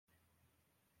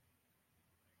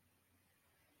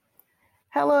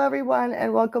Hello, everyone,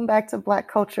 and welcome back to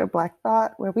Black Culture, Black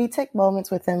Thought, where we take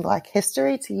moments within Black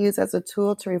history to use as a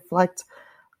tool to reflect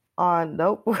on.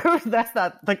 Nope, that's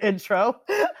not the intro.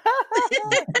 So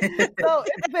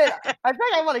it's been. I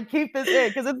think I want to keep this in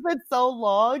because it's been so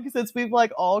long since we've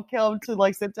all come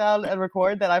to sit down and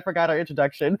record that I forgot our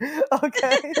introduction.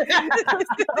 Okay.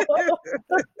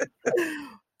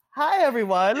 Hi,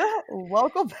 everyone.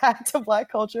 Welcome back to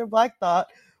Black Culture, Black Thought,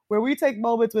 where we take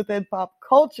moments within pop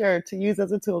culture to use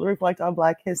as a tool to reflect on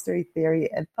Black history, theory,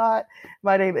 and thought.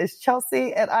 My name is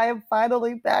Chelsea, and I am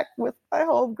finally back with my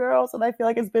homegirls, and I feel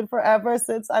like it's been forever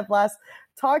since I've last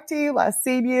talked to you, last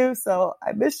seen you, so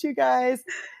I missed you guys.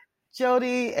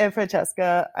 Jody and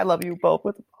Francesca, I love you both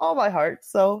with all my heart,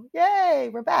 so yay,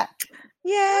 we're back.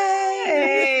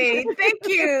 Yay! Thank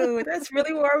you. That's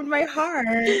really warmed my heart.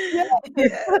 Yeah.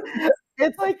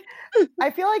 It's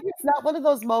I feel like it's not one of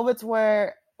those moments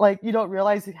where you don't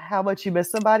realize how much you miss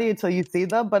somebody until you see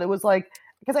them, but it was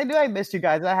because I knew I missed you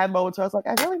guys, and I had moments where I was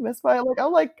I really miss my I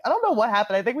don't know what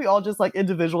happened. I think we all just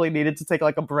individually needed to take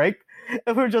a break,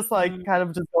 and we are just kind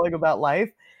of just going about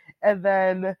life, and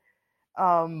then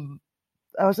I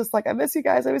was just I miss you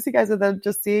guys, and then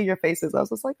just seeing your faces, I was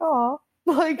just oh.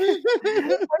 I really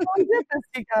did miss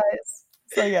you guys.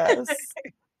 So yes.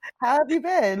 How have you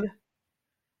been?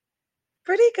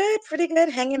 Pretty good.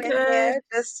 Hanging in there,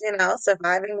 just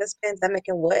surviving this pandemic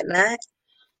and whatnot.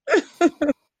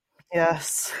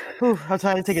 Yes. Whew, I'm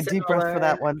trying to take a deep breath for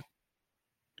that one.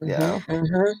 Yeah.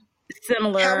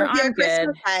 Similar. How was your I'm Christmas,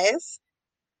 good. guys?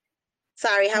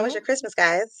 Sorry, how was your Christmas,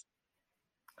 guys?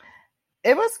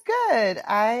 It was good.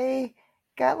 I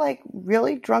got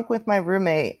really drunk with my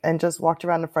roommate and just walked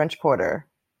around the French Quarter.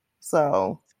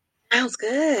 So sounds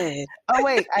good. Oh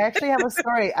wait, I actually have a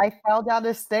story. I fell down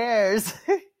the stairs.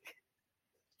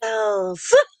 Oh.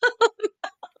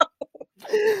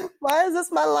 Why is this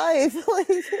my life?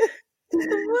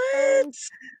 What?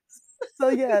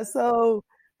 So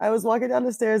I was walking down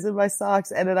the stairs in my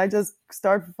socks, and then I just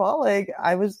started falling.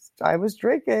 I was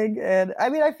drinking, and I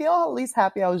mean, I feel at least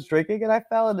happy I was drinking and I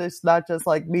fell, and it's not just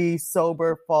me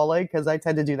sober falling, because I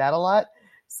tend to do that a lot.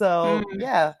 So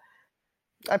yeah,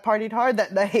 I partied hard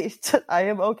that night. I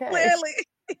am okay. Clearly.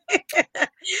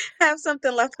 Have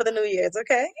something left for the New Year's,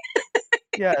 okay?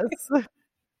 Yes.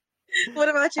 What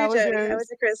about you, Jody? How was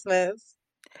your Christmas?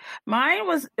 Mine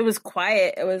was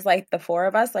quiet. It was the four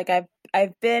of us.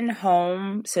 I've been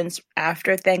home since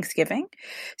after Thanksgiving.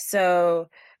 So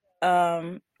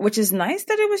which is nice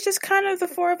that it was just kind of the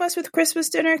four of us with Christmas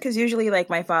dinner, because usually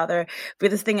my father, we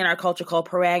have this thing in our culture called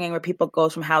paranging, where people go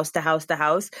from house to house to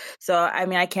house. So I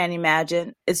mean, I can't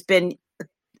imagine. It's been,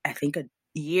 I think, a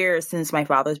year since my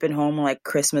father's been home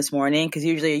Christmas morning, because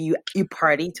usually you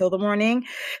party till the morning.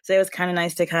 So it was kind of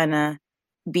nice to kind of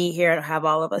be here and have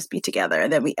all of us be together.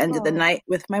 And then we ended the night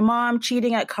with my mom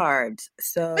cheating at cards.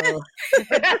 So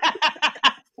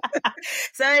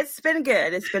so it's been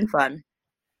good. It's been fun.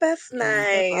 That's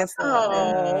nice.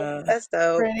 Oh, that's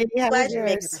dope. Glad you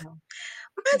made it home.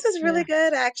 Mine was really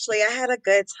good, actually. I had a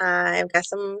good time. Got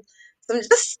some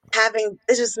just having,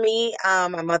 it's just me,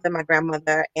 my mother, my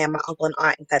grandmother, and my uncle and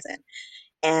aunt and cousin.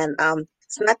 And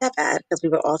it's not that bad because we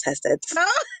were all tested. So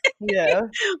yeah.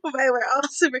 But we were all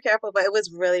super careful, but it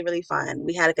was really, really fun.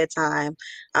 We had a good time.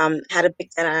 Had a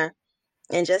big dinner.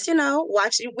 And just,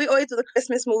 watching, we always do the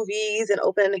Christmas movies and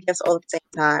opening the gifts all at the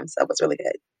same time. So it was really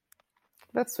good.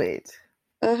 That's sweet.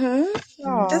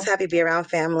 Just happy to be around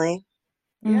family.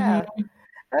 Yeah.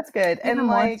 That's good. Even and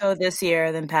more so this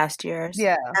year than past years.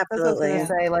 Yeah, absolutely. That's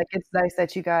what I was gonna say. It's nice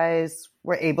that you guys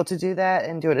were able to do that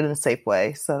and do it in a safe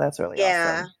way. So that's really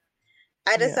awesome.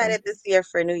 I decided this year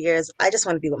for New Year's, I just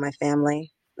want to be with my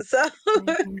family. So that's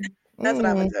what I'm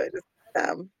gonna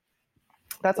do.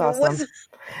 That's awesome.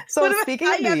 So speaking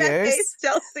of New Year's, face,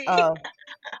 Chelsea.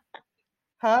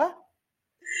 Huh?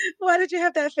 Why did you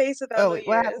have that face about New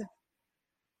Year's?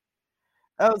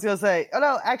 I was gonna say,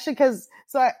 no, actually,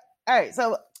 all right,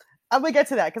 so I'm gonna get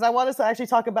to that because I want us to actually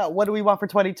talk about what do we want for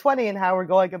 2020 and how we're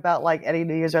going about any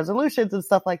New Year's resolutions and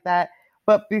stuff like that.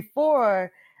 But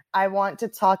before, I want to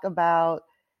talk about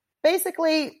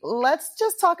basically, let's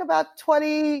just talk about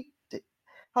Hold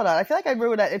on, I feel like I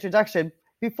ruined that introduction.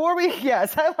 Before we,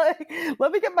 let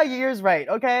me get my years right,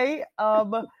 okay?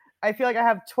 I feel like I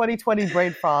have 2020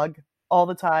 brain fog all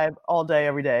the time, all day,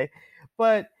 every day.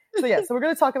 But so we're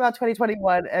going to talk about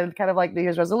 2021 and kind of New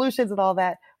Year's resolutions and all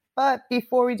that. But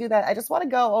before we do that, I just want to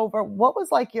go over what was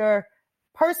your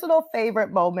personal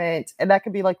favorite moment. And that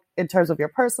could be in terms of your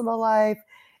personal life,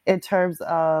 in terms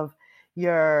of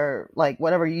your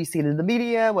whatever you see in the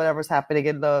media, whatever's happening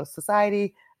in the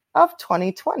society of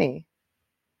 2020.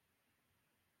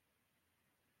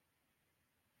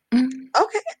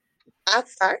 I'll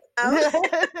start.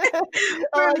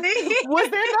 For me, were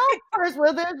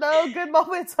there no good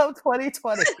moments of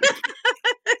 2020?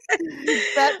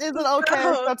 That is an okay,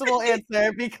 acceptable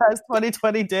answer because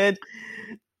 2020 did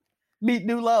meet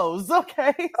new lows.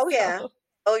 Okay. Oh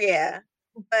yeah.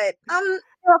 But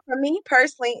for me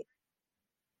personally,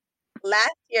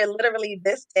 last year, literally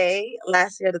this day,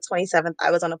 last year, the 27th,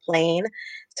 I was on a plane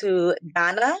to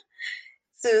Ghana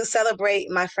to celebrate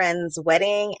my friend's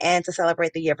wedding and to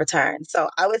celebrate the year of return. So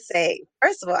I would say,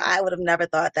 first of all, I would have never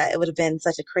thought that it would have been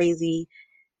such a crazy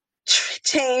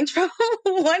change from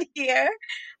 1 year.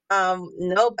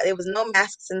 No, it was no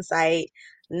masks in sight,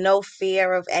 no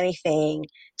fear of anything,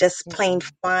 just plain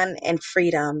fun and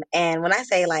freedom. And when I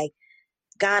say like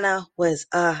Ghana was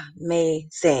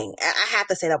amazing, I have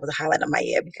to say that was a highlight of my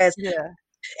year because, and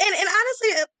honestly,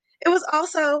 it was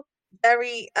also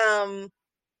very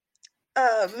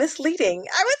misleading,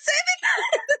 I would say,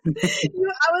 because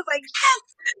I was like, yes,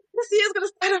 this year's gonna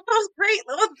start off great. It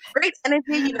was great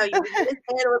energy. You it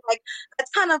was like a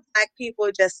ton of Black people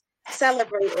just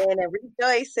celebrating and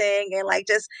rejoicing and like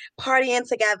just partying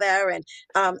together and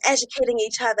educating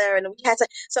each other. And we had to.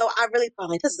 So I really thought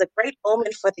like this is a great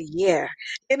moment for the year,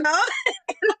 and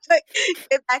like,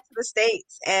 get back to the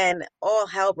States and all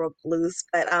hell broke loose.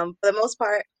 But for the most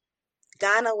part,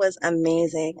 Ghana was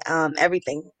amazing.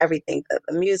 Everything, the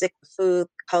music, the food,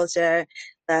 the culture,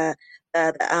 the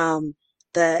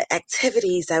the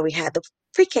activities that we had. The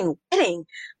freaking wedding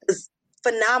was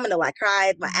phenomenal. I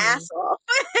cried my ass off.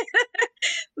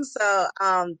 So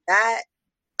that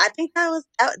I think that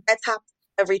topped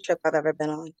every trip I've ever been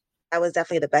on. That was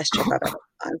definitely the best trip I've ever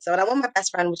been on. So, and I went with my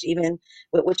best friend, which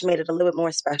made it a little bit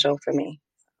more special for me.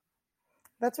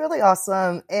 That's really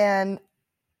awesome. And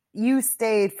you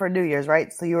stayed for New Year's,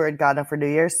 right? So you were in Ghana for New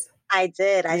Year's? I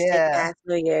did. I stayed past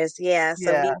New Year's. Yeah.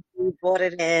 So we bought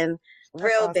it in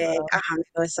real big. It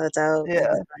was so dope.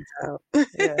 Yeah.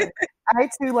 I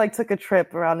too took a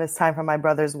trip around this time for my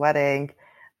brother's wedding.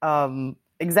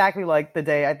 Exactly like the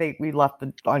day I think we left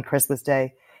on Christmas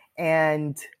Day.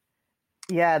 And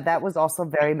that was also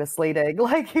very misleading.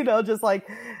 Just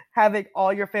having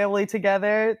all your family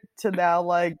together to now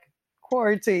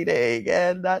quarantining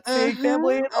and not seeing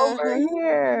family over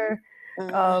here. So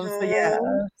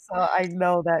I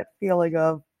know that feeling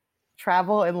of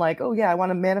travel and I want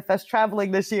to manifest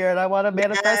traveling this year and I want to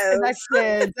manifest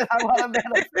connections and I want to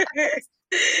manifest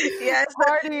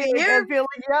partying and feeling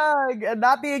young and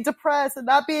not being depressed and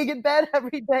not being in bed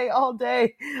every day all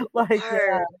day.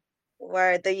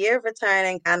 Word. The year of return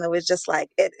in Ghana was just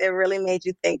it really made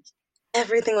you think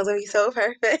everything was going to be so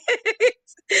perfect.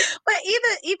 But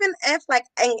even if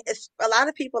if a lot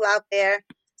of people out there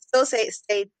still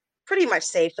stay pretty much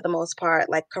safe for the most part,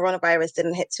 coronavirus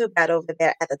didn't hit too bad over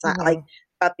there at the time.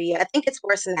 About the year, I think it's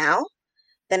worse now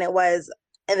than it was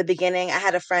in the beginning. I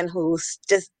had a friend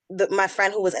my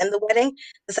friend who was in the wedding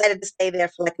decided to stay there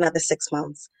for another 6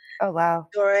 months. Oh wow!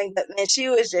 And she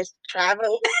was just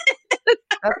traveling.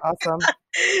 That's awesome.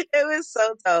 It was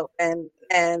so dope, and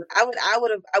I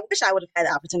wish I would have had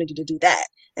the opportunity to do that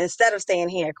instead of staying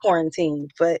here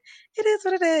quarantined. But it is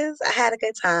what it is. I had a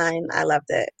good time. I loved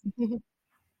it.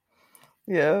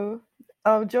 Yeah.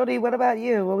 Jody, what about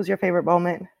you? What was your favorite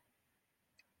moment?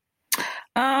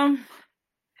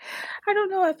 I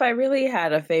don't know if I really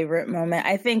had a favorite moment.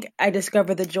 I think I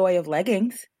discovered the joy of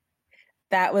leggings.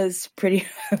 That was pretty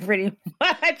much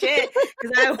it.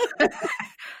 Because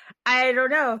I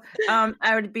don't know.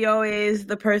 I would be always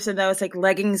the person that was like,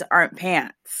 leggings aren't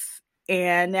pants.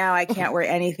 And now I can't wear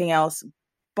anything else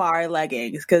bar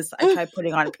leggings because I tried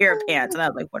putting on a pair of pants and I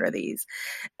was like, what are these?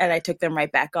 And I took them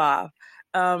right back off.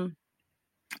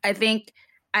 I think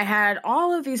I had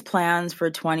all of these plans for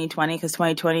 2020 because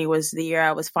 2020 was the year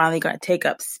I was finally going to take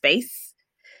up space.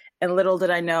 And little did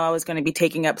I know I was going to be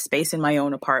taking up space in my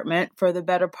own apartment for the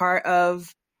better part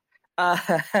of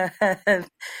the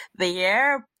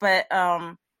year. But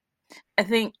I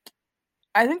think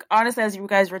honestly, as you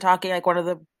guys were talking, one of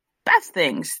the best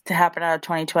things to happen out of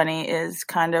 2020 is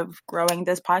kind of growing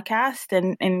this podcast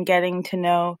and getting to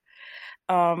know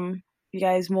you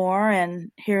guys more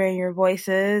and hearing your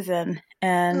voices and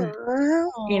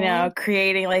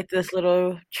creating this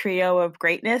little trio of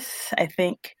greatness. I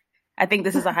think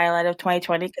this is a highlight of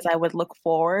 2020 because I would look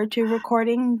forward to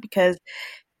recording because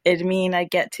it'd mean I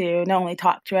get to not only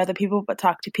talk to other people but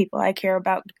talk to people I care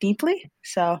about deeply.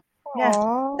 So yeah.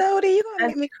 Jody, you gonna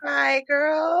make me cry,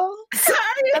 girl. Sorry,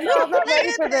 I'm not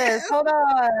ready for this. Hold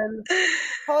on.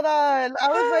 I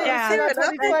was ready to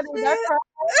see 2020. Not cry.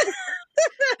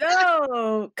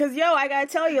 No, because I gotta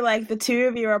tell you, the two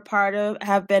of you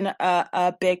have been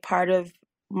a big part of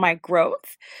my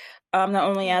growth. not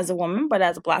only as a woman but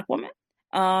as a Black woman,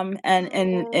 and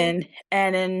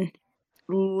in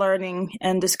learning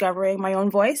and discovering my own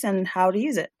voice and how to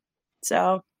use it.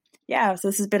 So yeah, so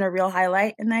this has been a real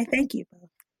highlight, and I thank you.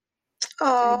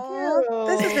 Oh,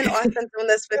 this has been awesome doing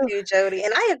this with you, Jody.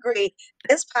 And I agree.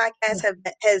 This podcast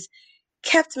has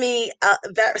kept me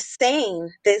very sane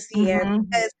this year,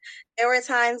 because there were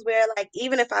times where, like,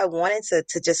 even if I wanted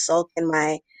to just sulk in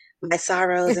my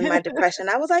sorrows and my depression,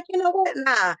 I was like, you know what?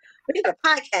 Nah, we got a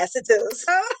podcast to do.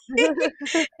 So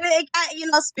it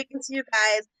got, speaking to you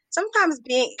guys. Sometimes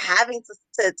having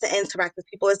to interact with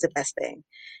people is the best thing.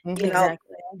 Exactly.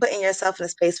 Putting yourself in a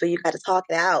space where you got to talk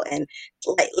it out and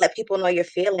let people know your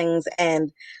feelings.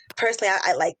 And personally,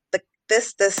 I like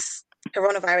this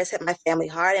coronavirus hit my family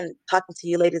hard, and talking to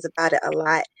you ladies about it a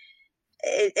lot,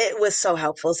 it was so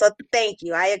helpful. So thank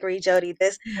you. I agree, Jody.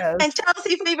 And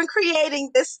Chelsea for even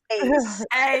creating this space.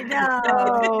 I know.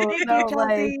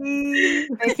 Thank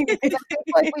you. I think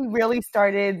like we really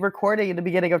started recording in the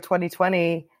beginning of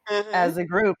 2020 as a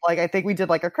group. Like I think we did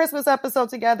like a Christmas episode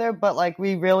together, but like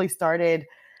we really started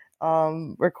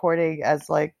recording as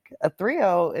like a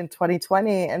trio in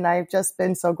 2020, and I've just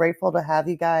been so grateful to have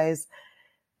you guys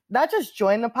not just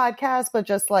join the podcast, but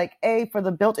just like for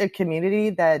the built-in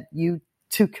community that you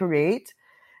to create,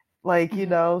 like,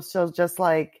 so just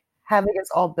like having us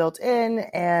all built in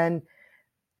and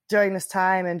during this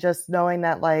time, and just knowing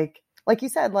that like you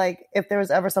said, like if there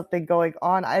was ever something going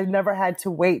on, I've never had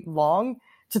to wait long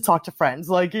to talk to friends.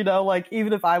 Like, like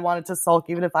even if I wanted to sulk,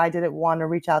 even if I didn't want to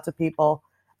reach out to people,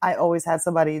 I always had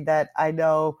somebody that I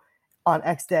know on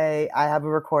X day I have a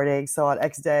recording. So on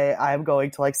X day I am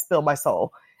going to like spill my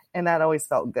soul. And that always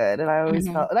felt good. And I always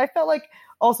felt like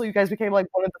also you guys became like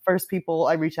one of the first people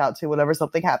I reach out to whenever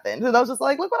something happened. And I was just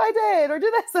like, look what I did, or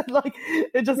do this. And like,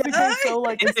 it just became so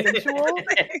like instinctual.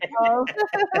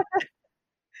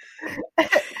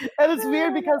 And it's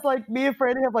weird because like me and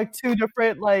Franny have like two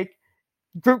different like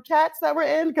group chats that we're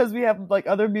in, because we have like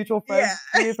other mutual friends,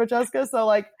 me and Francesca. So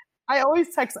like, I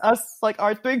always text us like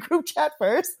our 3 group chat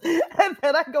first, and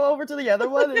then I go over to the other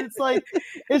one. And it's like,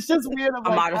 it's just weird. A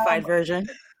modified version.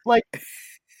 Like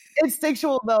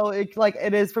instinctual though, it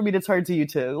is for me to turn to you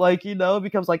two. Like, it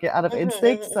becomes like out of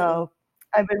instinct. So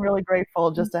I've been really grateful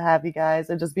just to have you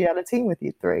guys and just be on a team with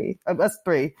you three. Us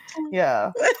three.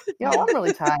 Yeah. I'm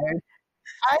really tired.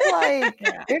 Maybe I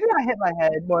hit my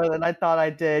head more than I thought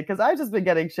I did, because I've just been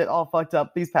getting shit all fucked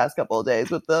up these past couple of days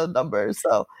with the numbers.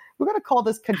 So we're gonna call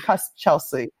this concussed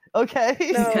Chelsea. Okay.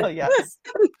 No. So yes.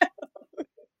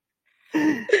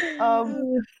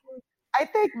 I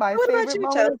think my favorite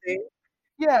moment.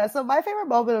 Yeah, so my favorite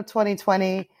moment of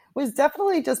 2020 was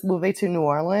definitely just moving to New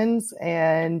Orleans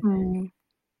and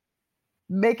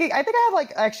making. I think I have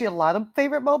like actually a lot of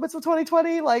favorite moments of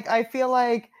 2020. Like I feel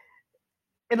like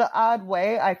in an odd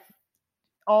way, I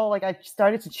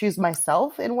started to choose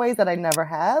myself in ways that I never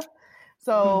have.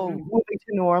 So moving to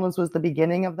New Orleans was the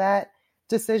beginning of that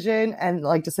decision and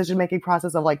like decision-making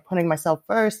process of like putting myself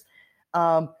first.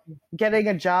 Getting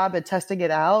a job and testing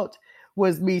it out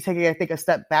was me taking, I think, a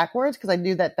step backwards, because I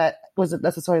knew that wasn't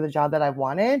necessarily the job that I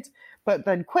wanted. But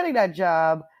then quitting that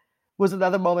job was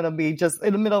another moment of me just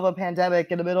in the middle of a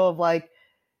pandemic, in the middle of like,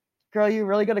 girl, you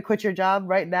really going to quit your job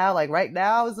right now? Like right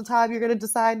now is the time you're going to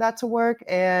decide not to work.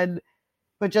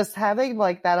 But just having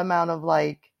like that amount of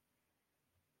like,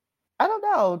 I don't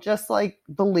know, just like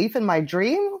belief in my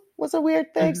dream was a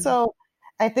weird thing. So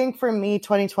I think for me,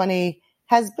 2020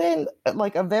 has been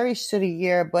like a very shitty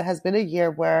year, but has been a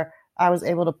year where I was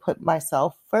able to put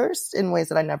myself first in ways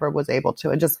that I never was able to,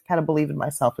 and just kind of believe in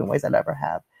myself in ways I never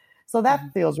have. So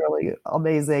that feels really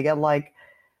amazing and like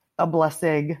a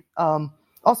blessing.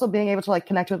 Also being able to like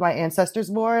connect with my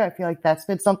ancestors more. I feel like that's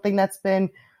been something that's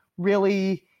been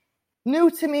really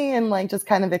new to me, and like just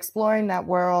kind of exploring that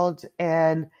world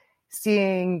and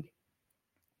seeing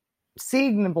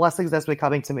the blessings that's been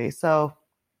coming to me. So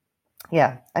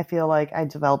yeah, I feel like I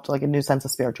developed like a new sense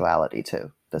of spirituality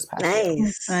too this past year.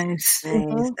 Nice.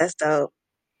 That's dope.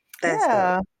 That's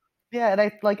dope. Yeah, and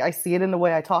I see it in the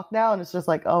way I talk now, and it's just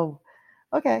like, oh,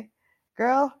 okay,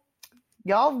 girl,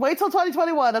 y'all wait till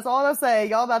 2021. That's all I'm saying.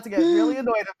 Y'all about to get really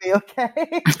annoyed at me,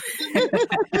 okay?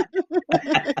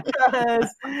 Because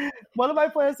one of my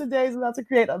plans today is about to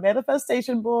create a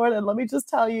manifestation board, and let me just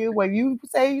tell you, when you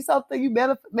say something,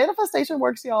 manifestation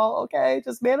works, y'all. Okay,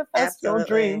 just manifest your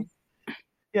dreams.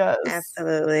 Yes,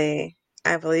 absolutely.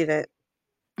 I believe it.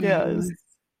 Yes.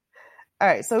 All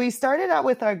right. So we started out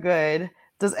with our good.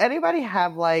 Does anybody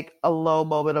have like a low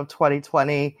moment of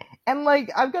 2020? And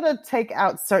like, I'm going to take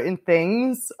out certain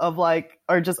things of like,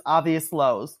 or just obvious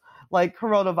lows. Like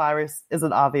coronavirus is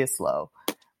an obvious low.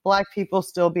 Black people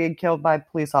still being killed by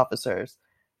police officers,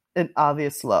 an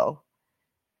obvious low.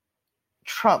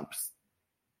 Trump's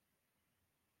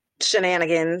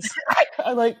shenanigans.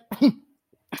 I like. I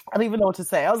don't even know what to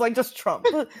say. I was like, just Trump.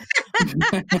 The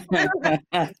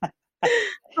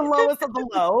lowest of the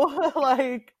low.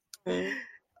 Like,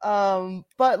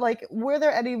 but like, were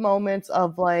there any moments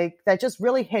of like that just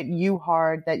really hit you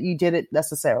hard that you didn't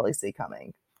necessarily see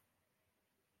coming?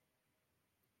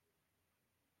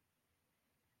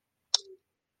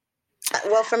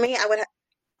 Well, for me, I would.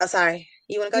 Sorry,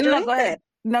 you want to go? No, go ahead.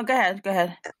 No, go ahead. Go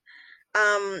ahead.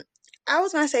 I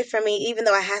was going to say, for me, even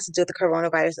though I had to do with the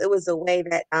coronavirus, it was the way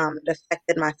that it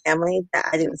affected my family that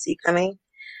I didn't see coming.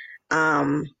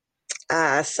 Some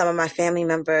of my family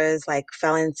members like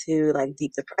fell into like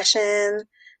deep depression.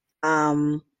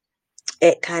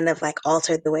 It kind of like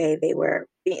altered the way they were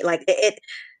being, like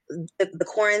the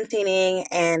quarantining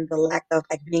and the lack of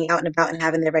like being out and about and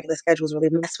having their regular schedules really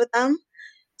messed with them.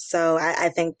 So I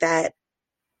think that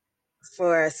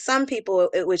for some people,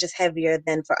 it was just heavier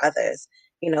than for others,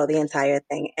 the entire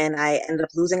thing. And I ended up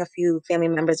losing a few family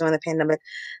members during the pandemic.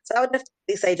 So I would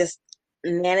definitely say just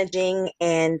managing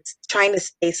and trying to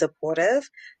stay supportive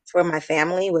for my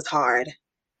family was hard.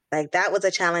 Like that was a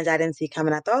challenge I didn't see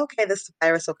coming. I thought, okay, this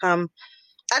virus will come.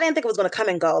 I didn't think it was going to come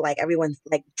and go like everyone,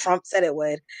 like Trump said it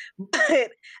would,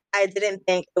 but I didn't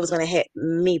think it was going to hit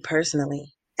me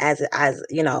personally as I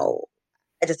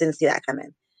just didn't see that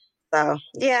coming. So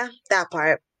yeah, that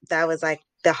part, that was like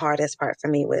the hardest part for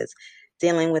me, was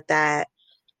dealing with that,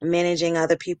 managing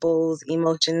other people's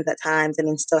emotions at times and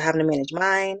then still having to manage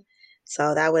mine.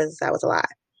 So that was a lot.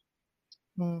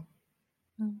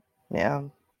 Yeah.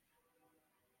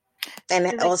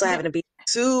 And also having to be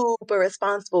super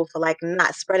responsible for like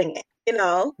not spreading it,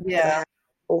 Yeah.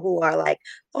 People who are like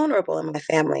vulnerable in my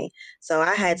family. So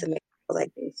I had to make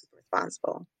like being super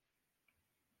responsible.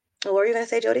 What were you going to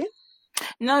say, Jody?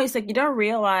 No, it's like you don't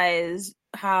realize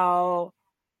how,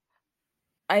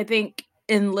 I think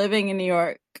in living in New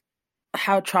York,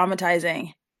 how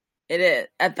traumatizing it is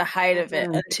at the height of it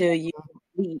until you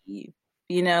leave,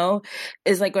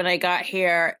 It's like when I got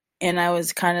here and I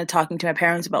was kind of talking to my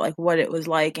parents about like what it was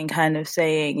like and kind of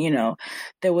saying,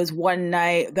 there was one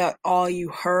night that all you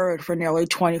heard for nearly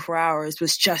 24 hours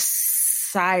was just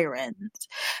sirens.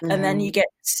 And then you get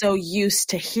so used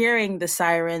to hearing the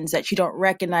sirens that you don't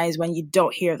recognize when you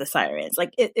don't hear the sirens.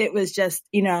 Like it was just,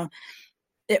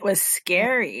 it was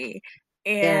scary.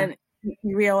 And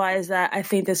you realize that I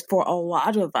think this for a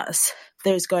lot of us,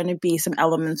 there's going to be some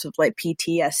elements of like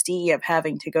PTSD of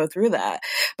having to go through that.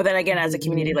 But then again, as a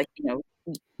community, like,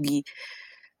 we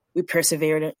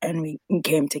persevered and we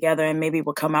came together and maybe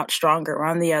we'll come out stronger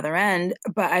on the other end.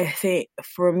 But I think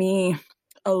for me,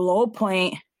 a low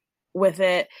point with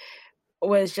it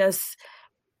was just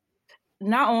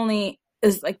not only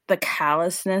is like the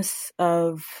callousness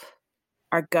of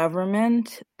our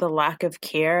government, the lack of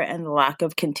care and the lack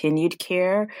of continued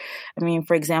care. I mean,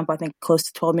 for example, I think close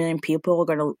to 12 million people are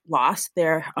going to lost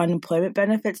their unemployment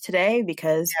benefits today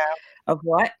because of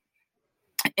what?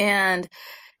 And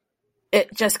it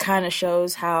just kind of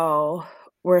shows how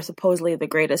we're supposedly the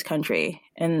greatest country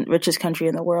and richest country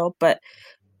in the world, but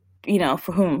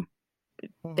for whom?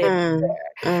 And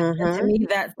to me,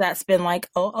 that's been like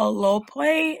a low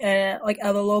point. And like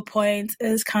other low points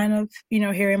is kind of,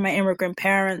 hearing my immigrant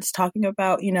parents talking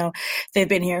about, they've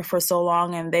been here for so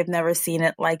long and they've never seen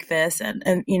it like this,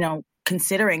 and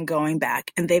considering going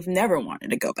back and they've never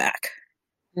wanted to go back.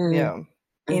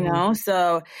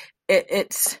 So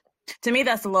it's, to me,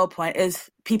 that's the low point, is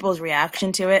people's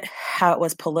reaction to it, how it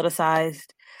was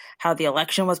politicized, how the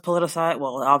election was politicized.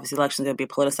 Well, obviously the election is going to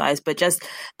be politicized, but just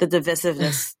the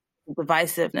divisiveness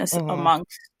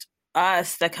amongst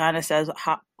us that kind of says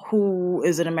who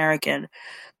is an American,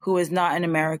 who is not an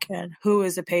American, who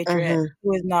is a patriot,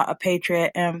 who is not a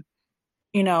patriot, and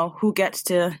who gets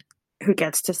to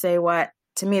say what.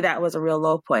 To me, that was a real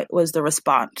low point, was the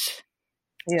response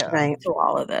to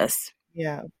all of this.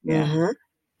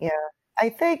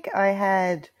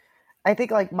 I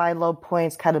think like my low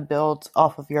points kind of built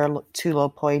off of your two low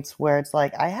points, where it's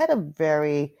like I had a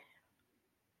very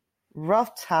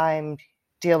rough time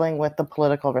dealing with the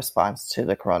political response to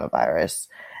the coronavirus,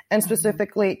 and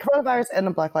specifically coronavirus and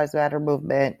the Black Lives Matter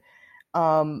movement,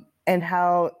 and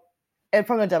from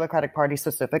the Democratic Party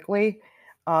specifically,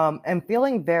 and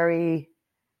feeling very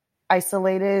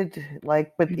isolated,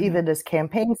 like with even this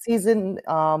campaign season.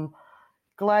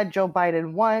 Glad Joe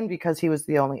Biden won because he was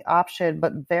the only option,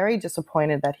 but very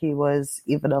disappointed that he was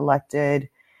even elected.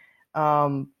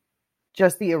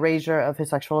 Just the erasure of his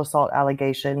sexual assault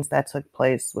allegations that took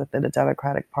place within the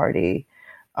Democratic Party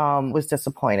was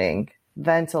disappointing.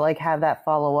 than to like have that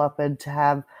follow up and to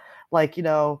have like, you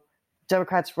know,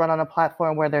 Democrats run on a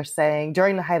platform where they're saying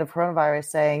during the height of coronavirus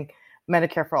saying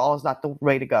Medicare for all is not the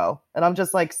way to go. And I'm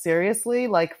just like, seriously,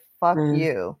 like, fuck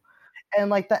you. And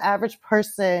like the average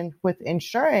person with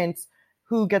insurance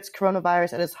who gets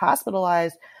coronavirus and is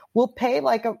hospitalized will pay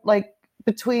like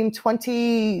between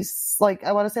 20, like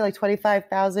I want to say like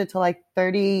 $25,000 to like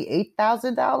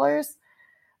 $38,000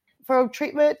 for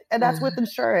treatment, and that's with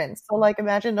insurance. So like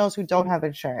imagine those who don't have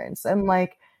insurance. And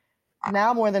like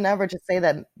now more than ever to say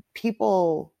that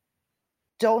people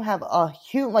don't have an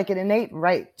innate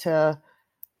right to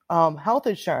health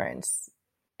insurance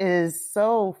is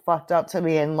so fucked up to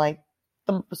me, and like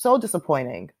so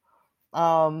disappointing.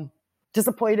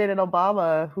 Disappointed in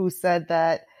Obama, who said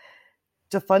that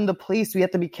to fund the police, we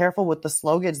have to be careful with the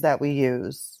slogans that we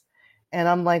use. And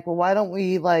I'm like, well, why don't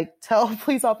we like tell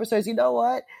police officers, you know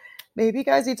what? Maybe you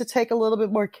guys need to take a little bit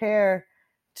more care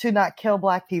to not kill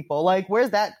Black people. Like, where's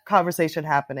that conversation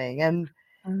happening? And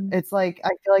it's like,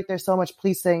 I feel like there's so much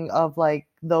policing of like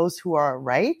those who are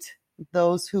right,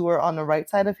 those who are on the right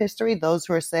side of history, those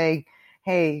who are saying,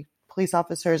 hey, police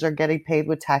officers are getting paid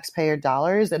with taxpayer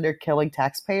dollars and they're killing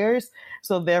taxpayers.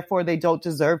 So therefore they don't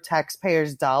deserve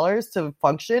taxpayers' dollars to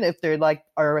function if they're like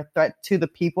are a threat to the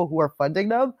people who are funding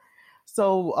them.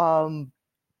 So,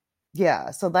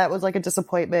 so that was like a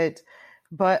disappointment.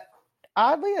 But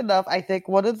oddly enough, I think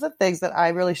one of the things that I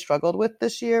really struggled with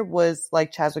this year was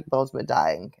like Chadwick Boseman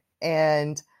dying.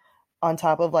 And on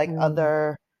top of like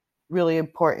other really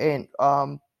important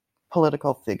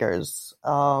political figures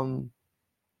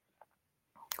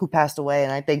who passed away.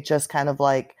 And I think just kind of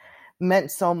like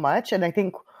meant so much. And I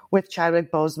think with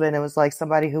Chadwick Boseman, it was like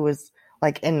somebody who was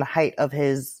like in the height of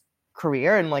his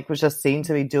career and like was just seen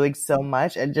to be doing so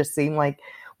much and just seemed like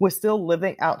was still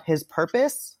living out his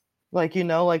purpose. Like, you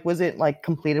know, like wasn't like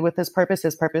completed with his purpose.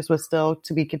 His purpose was still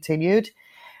to be continued.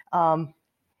 Him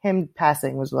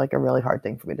passing was like a really hard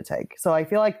thing for me to take. So I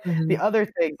feel like the other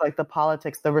things, like the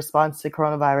politics, the response to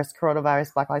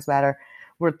coronavirus, Black Lives Matter,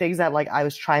 were things that like I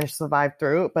was trying to survive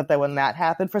through. But then when that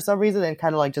happened for some reason, it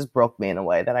kind of like just broke me in a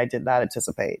way that I did not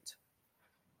anticipate.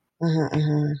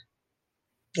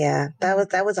 Yeah,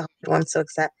 that was a hard one to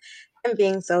accept. And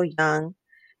being so young,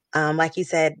 like you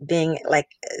said, being like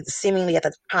seemingly at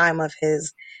the prime of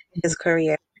his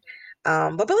career.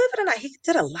 But believe it or not, he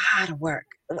did a lot of work.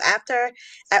 When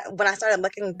I started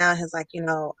looking down his like, you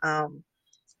know,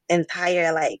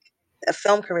 entire like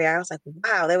film career, I was like,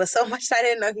 wow, there was so much I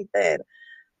didn't know he did.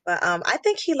 But I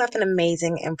think he left an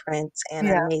amazing imprint and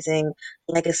an amazing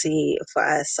legacy for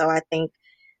us. So I think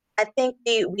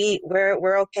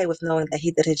we're okay with knowing that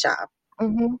he did his job.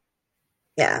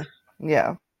 Yeah.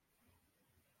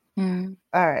 All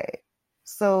right.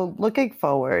 So looking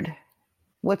forward,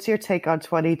 what's your take on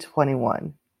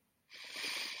 2021?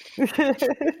 Take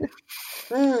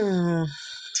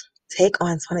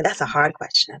on 20. That's a hard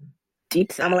question.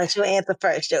 Deep I'm gonna let you answer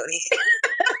first, Jody.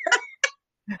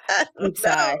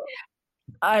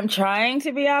 I'm trying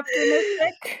to be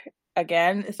optimistic.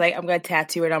 Again, it's like I'm gonna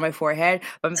tattoo it on my forehead,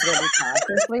 but I'm just gonna be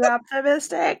cautiously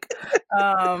optimistic.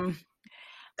 I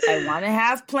want to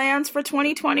have plans for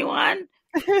 2021,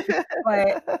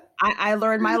 but I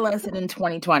learned my lesson in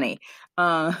 2020.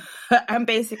 I'm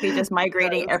basically just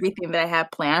migrating everything that I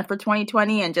had planned for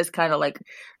 2020 and just kind of like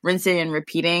rinsing and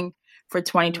repeating for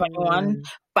 2021.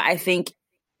 But I think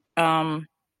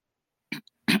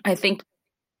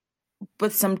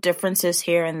with some differences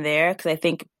here and there, because I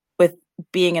think with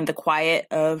being in the quiet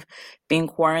of being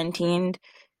quarantined,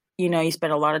 you know, you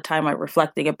spend a lot of time like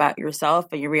reflecting about yourself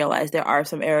and you realize there are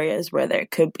some areas where there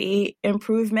could be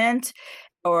improvement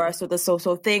or so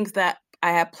things that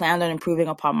I had planned on improving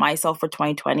upon myself for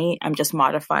 2020. I'm just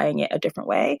modifying it a different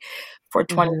way for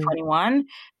 2021.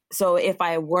 So if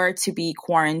I were to be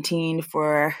quarantined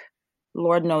for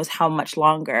Lord knows how much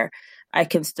longer, I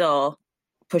can still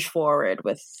push forward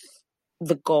with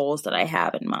the goals that I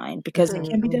have in mind because it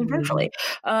can be done virtually.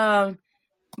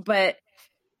 But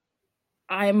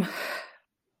I'm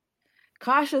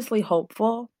cautiously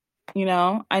hopeful. You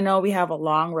know, I know we have a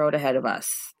long road ahead of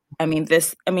us.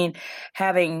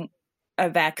 Having a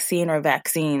vaccine or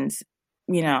vaccines,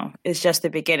 you know, is just the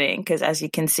beginning because as you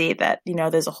can see that, you know,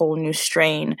 there's a whole new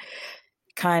strain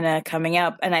kind of coming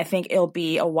up. And I think it'll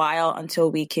be a while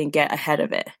until we can get ahead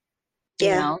of it.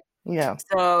 You know? Yeah.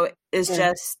 So it's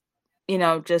just, you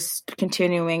know, just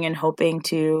continuing and hoping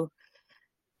to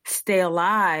stay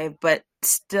alive, but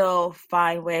still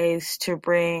find ways to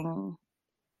bring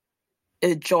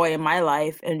joy in my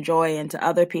life and joy into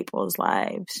other people's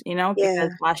lives, you know, because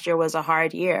last year was a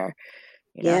hard year.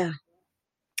 You know?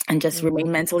 and just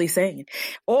remain mentally sane.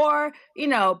 Or,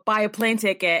 buy a plane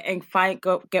ticket and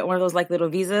get one of those like little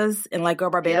visas and like go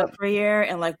Barbados for a year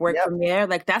and like work from there.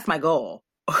 Like that's my goal.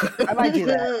 I might do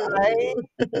that.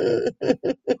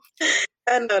 Right?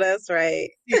 I know that's right.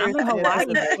 I'm in Hawaii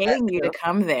paying you to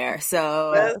come there.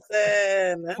 So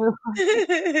listen.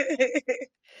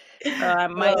 I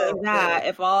might do that.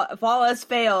 If all else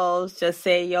fails, just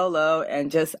say YOLO and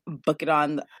just book it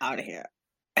on out of here.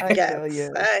 I feel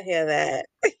you. I hear that.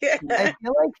 I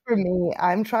feel like for me,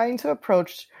 I'm trying to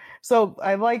approach. So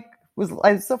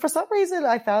so for some reason,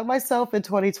 I found myself in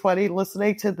 2020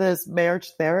 listening to this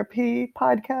marriage therapy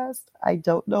podcast. I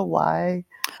don't know why.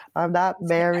 I'm not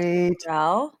married.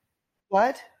 Perel?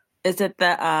 What? Is it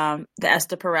the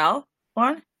Esther Perel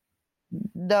one?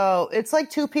 No, it's like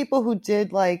two people who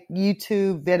did like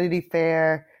YouTube Vanity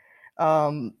Fair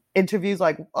interviews,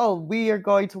 like, we are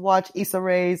going to watch Issa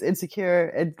Rae's Insecure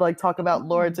and like talk about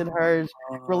Lawrence and her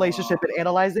relationship and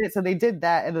analyze it. So they did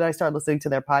that, and then I started listening to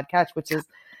their podcast, which is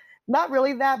not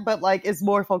really that, but like it's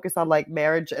more focused on like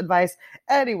marriage advice.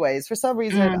 Anyways, for some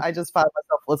reason, I just find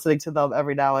myself listening to them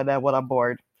every now and then when I'm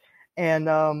bored. And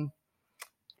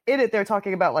in it, they're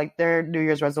talking about like their New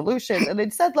Year's resolution, and they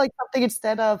said like something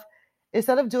instead of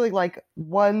doing like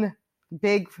one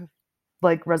big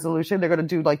like resolution, they're going to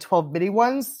do like 12 mini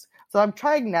ones. So I'm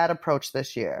trying that approach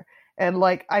this year. And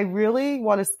like, I really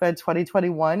want to spend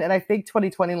 2021. And I think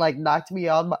 2020 like knocked me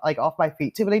on like off my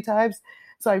feet too many times.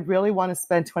 So I really want to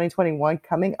spend 2021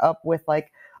 coming up with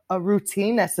like a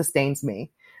routine that sustains me.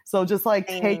 So just like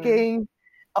taking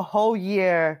a whole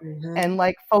year and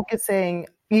like focusing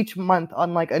each month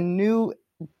on like a new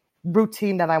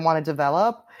routine that I want to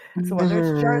develop. So whether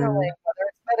it's journaling, whether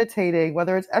it's meditating,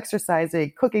 whether it's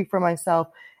exercising, cooking for myself,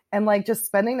 and like just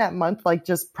spending that month like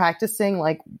just practicing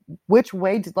like which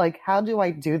way how do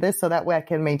I do this so that way I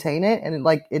can maintain it and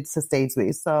it sustains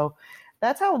me. So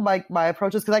that's how my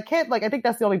approach is, because I can't I think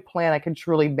that's the only plan I can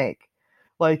truly make.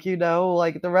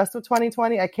 The rest of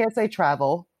 2020, I can't say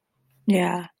travel.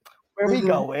 Yeah. Where are we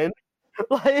going?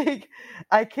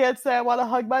 I can't say I want to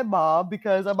hug my mom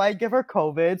because I might give her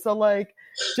COVID. So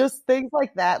just things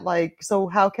like that. So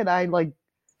how can I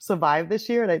survive this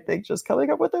year? And I think just coming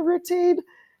up with a routine.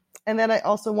 And then I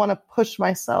also want to push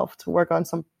myself to work on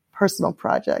some personal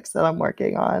projects that I'm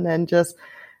working on and just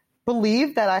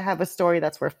believe that I have a story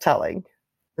that's worth telling.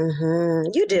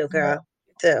 You do, girl.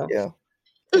 You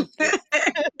do.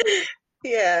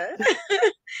 Yeah.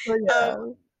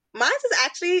 Mine is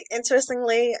actually,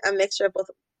 interestingly, a mixture of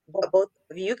what both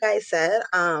of you guys said.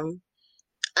 I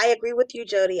agree with you,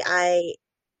 Jody. I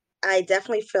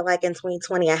definitely feel like in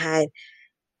 2020 I had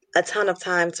a ton of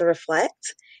time to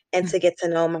reflect and to get to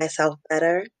know myself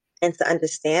better and to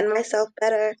understand myself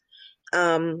better.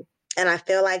 And I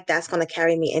feel like that's going to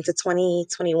carry me into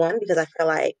 2021 because I feel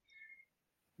like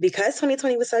because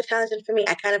 2020 was so challenging for me,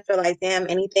 I kind of feel like, damn,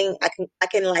 anything I can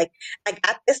I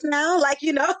got this now. Like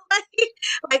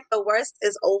the worst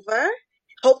is over,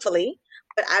 hopefully.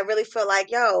 But I really feel like,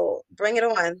 yo, bring it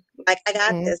on. Like I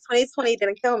got this. 2020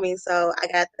 didn't kill me, so I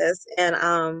got this. And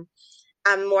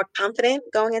I'm more confident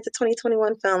going into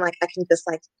 2021, feeling like I can just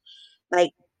like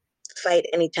fight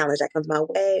any challenge that comes my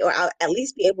way, or I'll at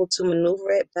least be able to maneuver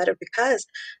it better because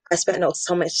I spent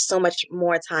so much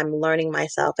more time learning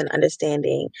myself and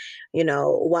understanding,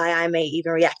 why I may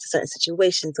even react to certain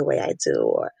situations the way I do,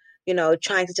 or,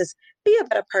 trying to just be a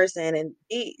better person and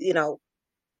be,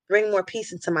 bring more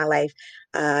peace into my life,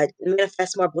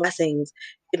 manifest more blessings,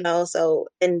 So,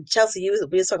 and Chelsea,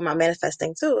 we were talking about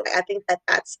manifesting too. I think that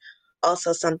that's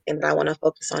also something that I want to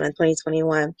focus on in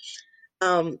 2021.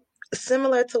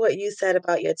 Similar to what you said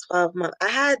about your 12-month, I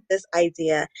had this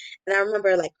idea, and I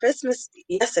remember Christmas,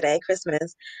 I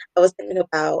was thinking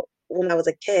about when I was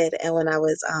a kid and when I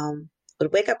was,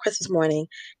 would wake up Christmas morning,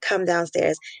 come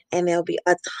downstairs, and there'll be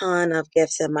a ton of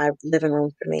gifts in my living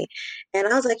room for me. And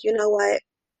I was like, you know what?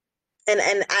 And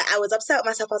I was upset with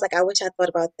myself. I was like, I wish I thought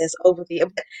about this over the year.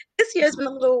 But this year has been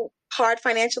a little hard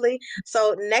financially.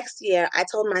 So next year, I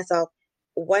told myself,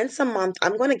 once a month,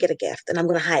 I'm going to get a gift and I'm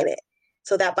going to hide it.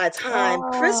 So that by the time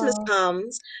Christmas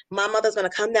comes, my mother's going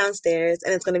to come downstairs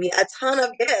and it's going to be a ton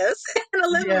of gifts in the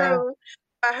living room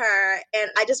for her. And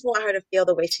I just want her to feel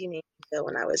the way she made me feel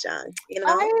when I was young.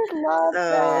 I love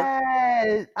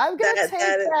that. I'm going to take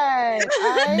that.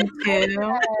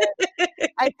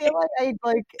 I feel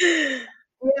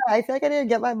like I didn't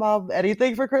get my mom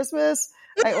anything for Christmas.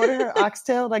 I ordered her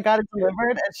oxtail and I got it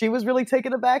delivered, and she was really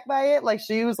taken aback by it.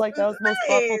 She was like, that was the most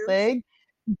thoughtful thing.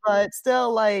 But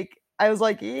still, I was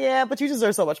like, yeah, but you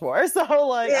deserve so much more. So,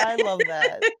 I love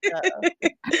that.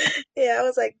 Yeah, I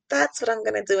was like, that's what I'm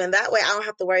going to do. And that way I don't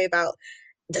have to worry about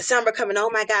December coming, oh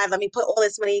my God, let me put all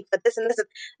this money for this and this.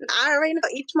 And I already know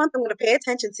each month I'm going to pay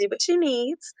attention, see what she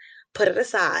needs, put it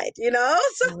aside, you know?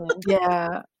 So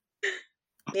Yeah.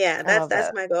 yeah,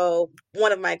 that's my goal,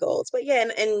 one of my goals. But yeah,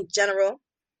 in general,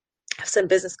 I have some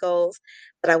business goals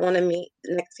that I want to meet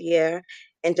next year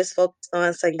and just focus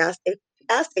on. So y'all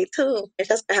stay tuned. It's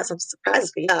just gonna have some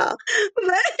surprises for y'all.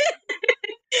 But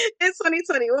in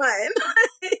 2021.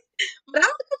 But I'm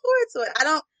looking forward to it. I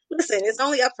don't listen, it's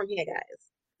only up from here, guys.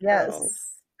 Yes.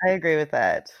 I agree with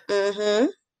that. Mm-hmm.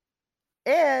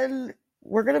 And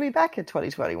we're gonna be back in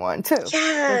 2021 too.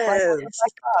 Yes.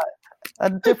 A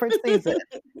different season.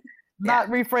 Not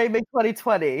reframing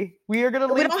 2020. We are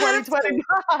gonna leave 2020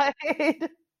 behind.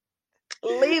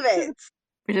 Leave it.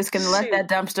 We're just gonna let that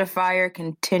dumpster fire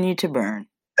continue to burn.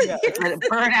 Yes. Let it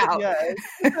burn out.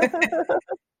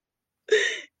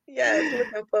 Yes,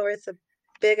 looking forward to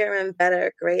bigger and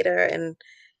better, greater, and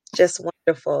just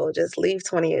wonderful. Just leave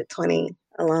 2020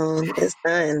 alone. It's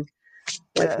done.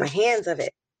 Like my hands of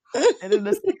it. And in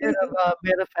the spirit of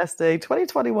manifesting,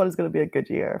 2021 is going to be a good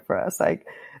year for us. Like,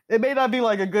 it may not be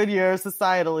like a good year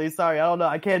societally. Sorry, I don't know.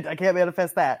 I can't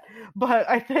manifest that. But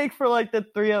I think for like the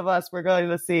three of us, we're going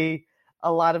to see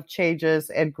a lot of changes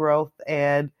and growth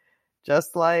and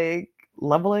just like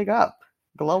leveling up,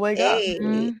 glowing up.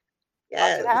 Mm-hmm.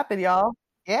 Watch it happen, y'all.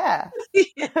 Yeah.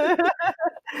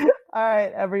 All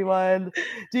right, everyone.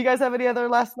 Do you guys have any other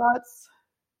last thoughts?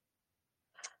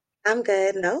 I'm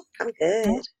good. No, I'm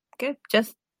good. Good.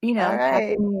 Just,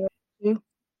 right.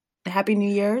 Happy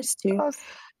New Year's to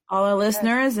all our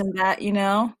listeners, and that,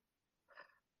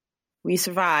 we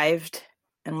survived,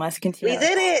 and let's continue. We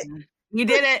did it. We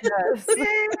did it.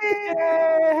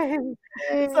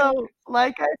 Yes. So,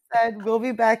 like I said, we'll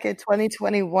be back in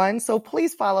 2021. So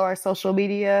please follow our social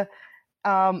media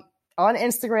on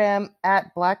Instagram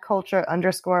at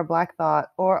 @BlackCulture_Black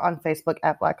Thought or on Facebook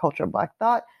at Black Culture Black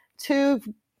Thought to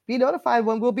be notified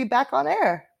when we'll be back on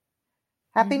air.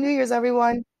 Happy New Year's,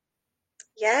 everyone.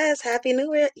 Yes, Happy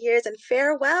New Year's and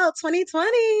farewell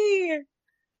 2020.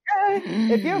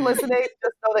 If you're listening,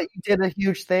 just know that you did a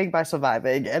huge thing by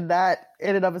surviving. And that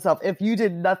in and of itself, if you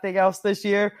did nothing else this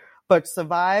year but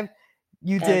survived,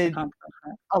 you did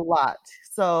a lot.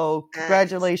 So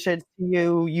congratulations to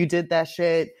you. You did that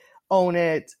shit. Own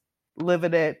it. Live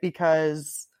in it,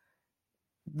 because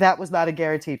that was not a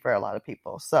guarantee for a lot of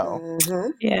people. So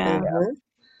yeah.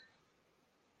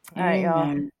 All right,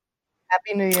 y'all.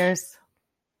 Happy New Year's.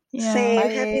 Yeah. Same. Bye.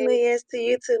 Happy New Year's to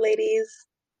you too, ladies.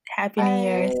 Happy New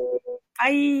Year's.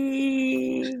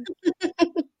 Bye.